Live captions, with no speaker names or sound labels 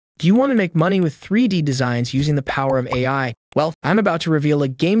Do you want to make money with 3D designs using the power of AI? Well, I'm about to reveal a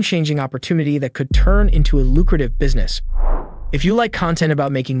game-changing opportunity that could turn into a lucrative business. If you like content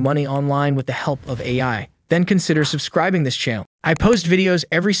about making money online with the help of AI, then consider subscribing this channel. I post videos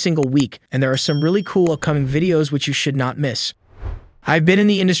every single week, and there are some really cool upcoming videos which you should not miss. I've been in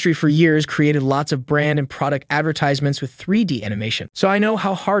the industry for years, created lots of brand and product advertisements with 3D animation, so I know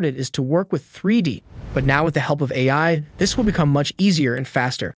how hard it is to work with 3D. But now with the help of AI, this will become much easier and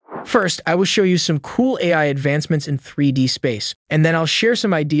faster. First, I will show you some cool AI advancements in 3D space, and then I'll share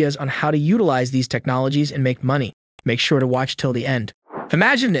some ideas on how to utilize these technologies and make money. Make sure to watch till the end.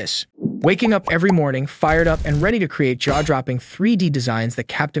 Imagine this: waking up every morning, fired up and ready to create jaw-dropping 3D designs that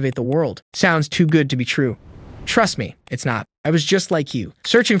captivate the world. Sounds too good to be true. Trust me, it's not. I was just like you,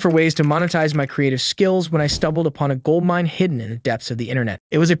 searching for ways to monetize my creative skills when I stumbled upon a goldmine hidden in the depths of the internet.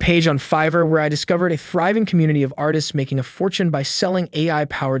 It was a page on Fiverr where I discovered a thriving community of artists making a fortune by selling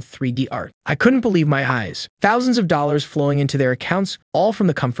AI-powered 3D art. I couldn't believe my eyes. Thousands of dollars flowing into their accounts, all from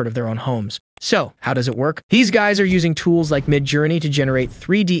the comfort of their own homes. So, how does it work? These guys are using tools like Midjourney to generate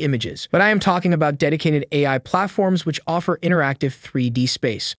 3D images, but I am talking about dedicated AI platforms which offer interactive 3D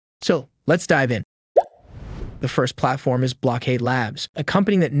space. So, let's dive in. The first platform is Blockade Labs, a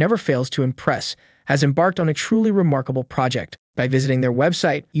company that never fails to impress, has embarked on a truly remarkable project. By visiting their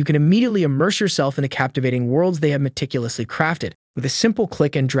website, you can immediately immerse yourself in the captivating worlds they have meticulously crafted. With a simple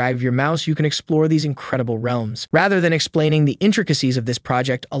click and drag of your mouse, you can explore these incredible realms. Rather than explaining the intricacies of this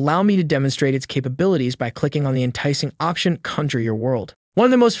project, allow me to demonstrate its capabilities by clicking on the enticing option, Conjure Your World. One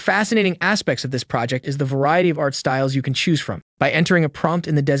of the most fascinating aspects of this project is the variety of art styles you can choose from. By entering a prompt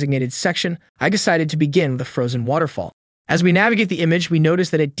in the designated section, I decided to begin with a frozen waterfall. As we navigate the image, we notice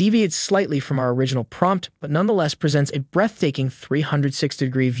that it deviates slightly from our original prompt, but nonetheless presents a breathtaking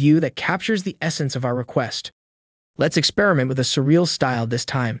 360-degree view that captures the essence of our request. Let's experiment with a surreal style this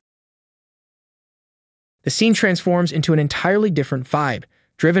time. The scene transforms into an entirely different vibe,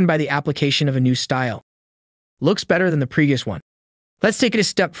 driven by the application of a new style. Looks better than the previous one. Let's take it a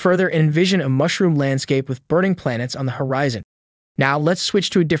step further and envision a mushroom landscape with burning planets on the horizon. Now let's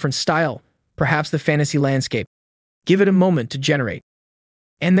switch to a different style, perhaps the fantasy landscape. Give it a moment to generate.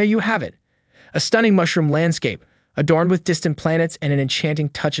 And there you have it, a stunning mushroom landscape, adorned with distant planets and an enchanting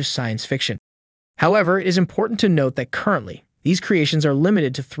touch of science fiction. However, it is important to note that currently, these creations are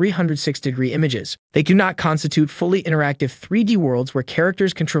limited to 360-degree images. They do not constitute fully interactive 3D worlds where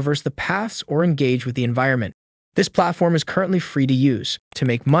characters can traverse the paths or engage with the environment. This platform is currently free to use. To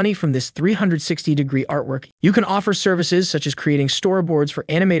make money from this 360-degree artwork, you can offer services such as creating storyboards for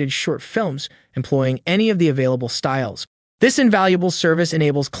animated short films, employing any of the available styles. This invaluable service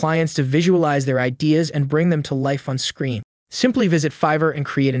enables clients to visualize their ideas and bring them to life on screen. Simply visit Fiverr and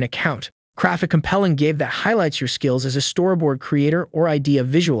create an account. Craft a compelling game that highlights your skills as a storyboard creator or idea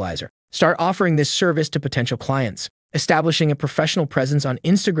visualizer. Start offering this service to potential clients. Establishing a professional presence on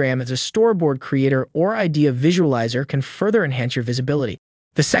Instagram as a storyboard creator or idea visualizer can further enhance your visibility.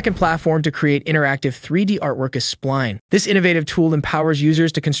 The second platform to create interactive 3D artwork is Spline. This innovative tool empowers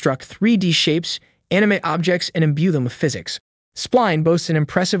users to construct 3D shapes, animate objects, and imbue them with physics. Spline boasts an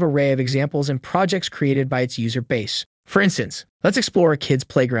impressive array of examples and projects created by its user base. For instance, let's explore a kid's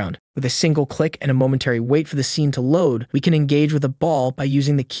playground. With a single click and a momentary wait for the scene to load, we can engage with a ball by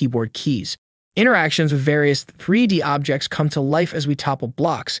using the keyboard keys. Interactions with various 3D objects come to life as we topple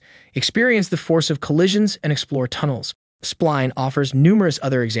blocks, experience the force of collisions, and explore tunnels. Spline offers numerous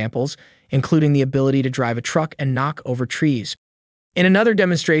other examples, including the ability to drive a truck and knock over trees. In another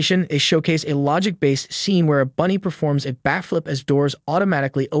demonstration, they showcase a logic-based scene where a bunny performs a backflip as doors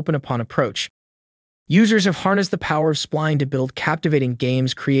automatically open upon approach. Users have harnessed the power of Spline to build captivating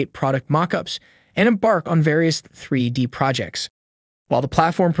games, create product mock-ups, and embark on various 3D projects. While the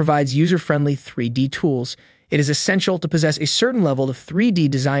platform provides user-friendly 3D tools, it is essential to possess a certain level of 3D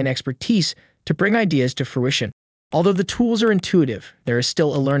design expertise to bring ideas to fruition. Although the tools are intuitive, there is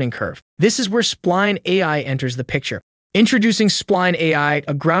still a learning curve. This is where Spline AI enters the picture. Introducing Spline AI,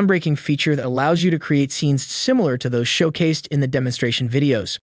 a groundbreaking feature that allows you to create scenes similar to those showcased in the demonstration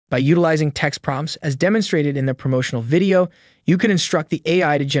videos. By utilizing text prompts, as demonstrated in the promotional video, you can instruct the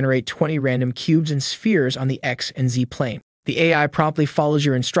AI to generate 20 random cubes and spheres on the X and Z plane. The AI promptly follows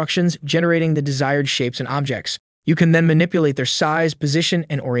your instructions, generating the desired shapes and objects. You can then manipulate their size, position,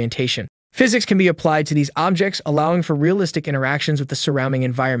 and orientation. Physics can be applied to these objects, allowing for realistic interactions with the surrounding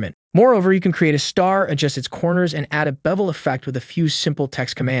environment. Moreover, you can create a star, adjust its corners, and add a bevel effect with a few simple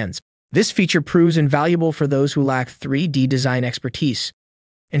text commands. This feature proves invaluable for those who lack 3D design expertise.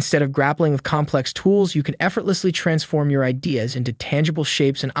 Instead of grappling with complex tools, you can effortlessly transform your ideas into tangible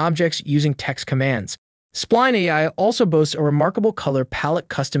shapes and objects using text commands. Spline AI also boasts a remarkable color palette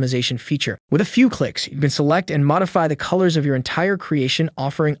customization feature. With a few clicks, you can select and modify the colors of your entire creation,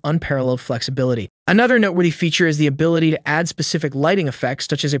 offering unparalleled flexibility. Another noteworthy feature is the ability to add specific lighting effects,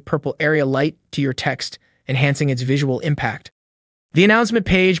 such as a purple area light, to your text, enhancing its visual impact. The announcement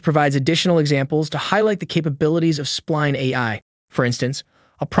page provides additional examples to highlight the capabilities of Spline AI. For instance,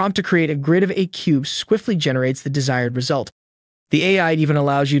 a prompt to create a grid of 8 cubes swiftly generates the desired result. The AI even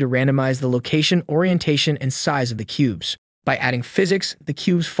allows you to randomize the location, orientation, and size of the cubes. By adding physics, the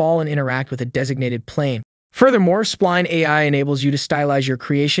cubes fall and interact with a designated plane. Furthermore, Spline AI enables you to stylize your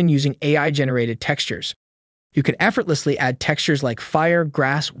creation using AI-generated textures. You can effortlessly add textures like fire,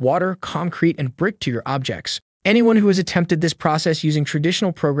 grass, water, concrete, and brick to your objects. Anyone who has attempted this process using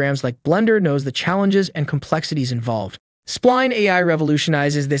traditional programs like Blender knows the challenges and complexities involved. Spline AI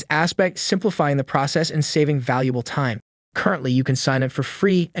revolutionizes this aspect, simplifying the process and saving valuable time. Currently, you can sign up for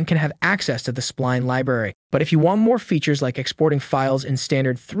free and can have access to the Spline library. But if you want more features like exporting files in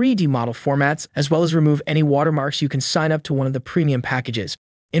standard 3D model formats, as well as remove any watermarks, you can sign up to one of the premium packages.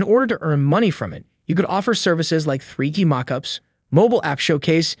 In order to earn money from it, you could offer services like 3D mockups, mobile app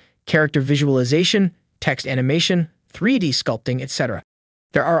showcase, character visualization, text animation, 3D sculpting, etc.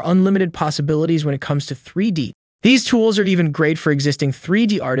 There are unlimited possibilities when it comes to 3D. These tools are even great for existing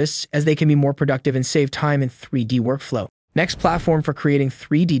 3D artists, as they can be more productive and save time in 3D workflow. Next platform for creating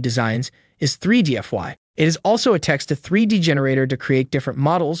 3D designs is 3DFY. It is also a text-to-3D generator to create different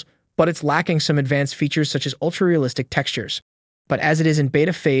models, but it's lacking some advanced features such as ultra-realistic textures. But as it is in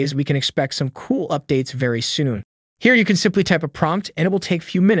beta phase, we can expect some cool updates very soon. Here you can simply type a prompt and it will take a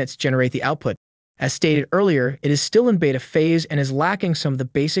few minutes to generate the output. As stated earlier, it is still in beta phase and is lacking some of the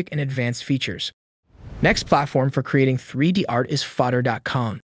basic and advanced features. Next platform for creating 3D art is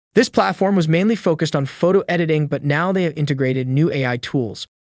Fotor.com. This platform was mainly focused on photo editing, but now they have integrated new AI tools.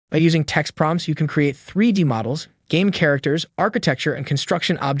 By using text prompts, you can create 3D models, game characters, architecture, and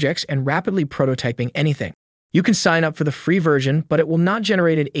construction objects, and rapidly prototyping anything. You can sign up for the free version, but it will not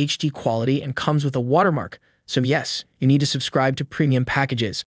generate an HD quality and comes with a watermark. So yes, you need to subscribe to premium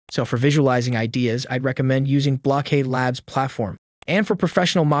packages. So for visualizing ideas, I'd recommend using Blockade Labs platform. And for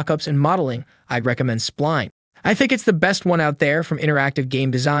professional mockups and modeling, I'd recommend Spline. I think it's the best one out there, from interactive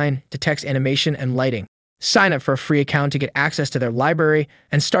game design to text animation and lighting. Sign up for a free account to get access to their library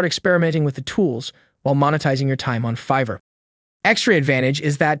and start experimenting with the tools while monetizing your time on Fiverr. Extra advantage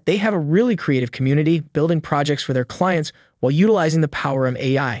is that they have a really creative community building projects for their clients while utilizing the power of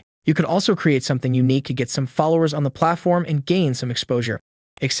AI. You can also create something unique to get some followers on the platform and gain some exposure.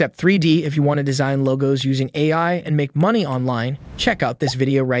 Except 3D, if you want to design logos using AI and make money online, check out this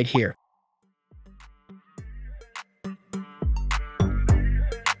video right here.